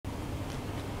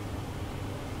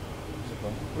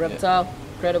before. Reptile,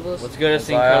 Incredibles. What's good? It's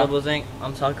the Incredibles Inc.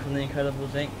 I'm talking from the Incredibles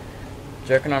Inc.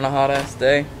 Jerkin on a hot ass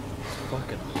day. It's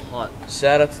fucking hot.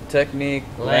 Shout out to Technique,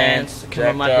 Lance.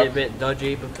 Camera Jack might be a bit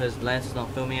dodgy because Lance is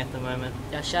not filming at the moment.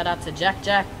 Yeah, shout out to Jack.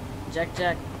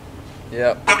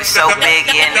 Yep. Booty so big,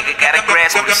 yeah, nigga gotta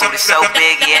grasp it. Booty so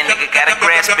big, yeah, nigga gotta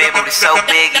grasp it. Booty so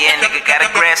big, yeah, nigga gotta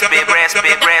grasp it. Grasp it.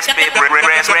 Booty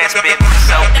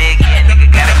so big, yeah, nigga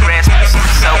gotta grasp it.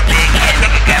 Booty so big, yeah,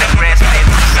 nigga gotta grasp it.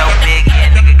 Booty so big,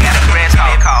 yeah, nigga gotta grasp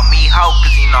it. Call me hoe,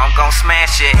 cause you know I'm gon'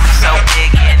 smash it. So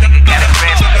big, yeah, nigga gotta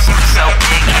grasp it. So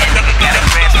big, yeah, nigga gotta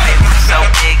grasp it. So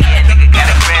big, yeah, nigga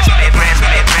gotta grasp it. Grasp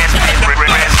it.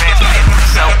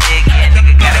 So big, yeah,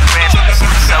 nigga gotta grasp it.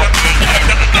 So big, yeah,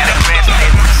 nigga gotta grasp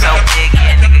it. So big,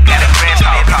 yeah, nigga gotta grasp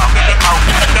it. Call me hoe,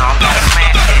 cause you know I'm gon'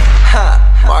 smash it.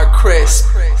 Mark Chris.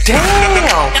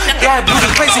 Damn, that booty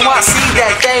crazy when I see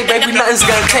that thing, baby, nothing's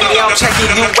gonna take me out.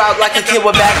 Checking you out like a kid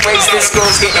with back brace. This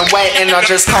girl's getting wet and I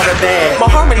just caught a bad. My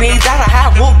harmony that I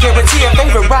have will guarantee a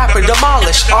favorite rapper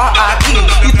demolished. R.I.P.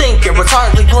 You thinking,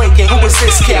 retardedly blinking, who is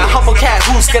this kid? A humble cat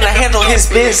who's gonna handle his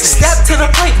business. Step to the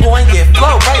plate, boy, and get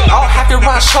flow right. I'll have to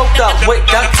run choked up with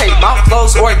duct tape. My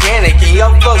flow's organic and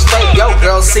your flow's fake. Yo,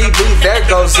 girl, see me, there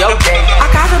goes your day. I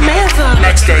got a man the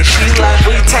next day. She like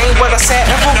retain what I said,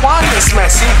 ever want this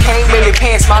mess. You came in your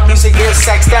pants, my music is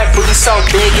sex. That booty so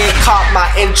big it caught my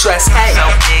interest. Hey, so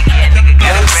big, yeah, nigga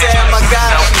gotta grasp it. my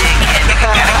God. So big, yeah,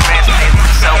 nigga gotta grasp it.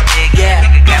 So big, yeah,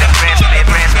 nigga gotta grasp it.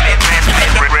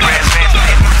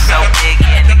 So big,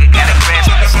 yeah, nigga gotta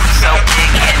grasp it. So big,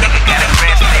 yeah, nigga gotta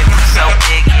grasp it. So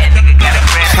big, yeah, nigga gotta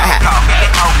grasp it. Call me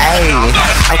hoe. Hey,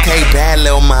 okay, bad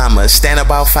little mama. Stand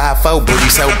about 5'4", booty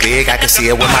so big I can see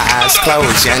it with my eyes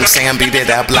closed. Young Sam beat it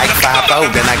up like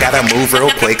 5'0". Then I gotta move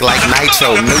real quick like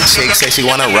Nitro. New chick say she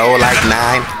wanna roll like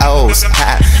 9 O's.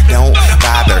 Ha, don't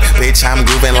bother, bitch, I'm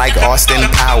grooving like Austin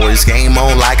Powers. Game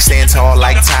on like stand tall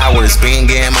like towers. Being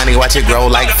getting money, watch it grow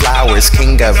like flowers.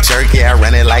 King of jerk, yeah, I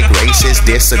run it like racist.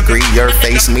 Disagree, your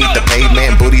face meet the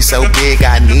pavement. Booty so big,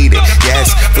 I need it.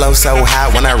 Yes, flow so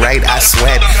hot when I write, I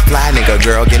sweat. Fly nigga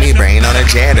girl, give me brain on a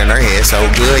jet and her head so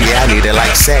good, yeah, I need it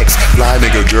like sex. Fly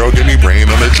nigga girl, give me brain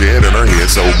on a jet and her head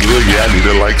so good, yeah, I need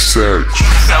it like sex.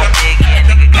 So big, yeah,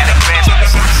 nigga gotta grasp it.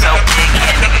 So big,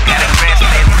 yeah, nigga gotta grasp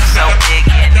it. So big,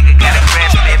 yeah, nigga gotta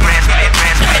grasp it.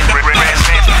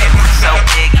 So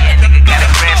big, yeah, nigga gotta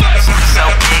grasp it. So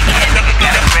big, yeah, nigga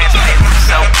gotta grasp it.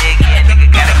 So big, yeah, nigga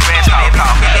gotta grasp it.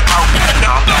 Call me hoe, you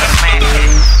know I'm gon' smash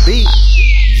it. Beat,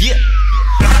 yeah.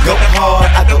 Go hard,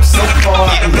 I go so far.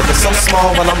 I'm living so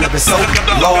small while I'm living so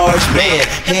large. Man,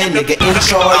 head nigga in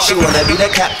charge. She wanna be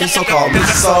the captain, so call me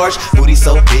Sarge. Booty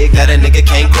so big that a nigga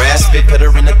can't grasp it. Put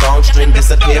her in the thong string,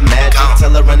 disappear magic.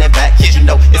 Tell her run it back, cause you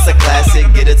know it's a classic.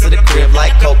 Get it to the crib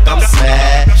like coke, I'm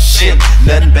smashing.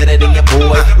 Nothing better than your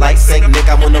boy. Like Saint Nick,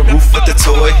 I'm on the roof with the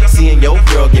toy. Seeing your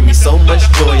girl give me so much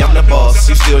joy. I'm the boss,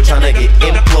 you still tryna get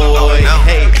employed.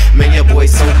 Hey, man, your boy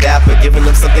so dapper. Giving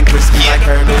them something crispy like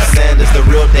Colonel Sanders. The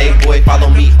real day boy, follow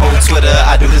me on Twitter.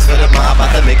 I do this for the mob,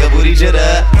 about to make a booty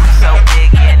jitter. So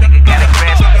big, yeah, nigga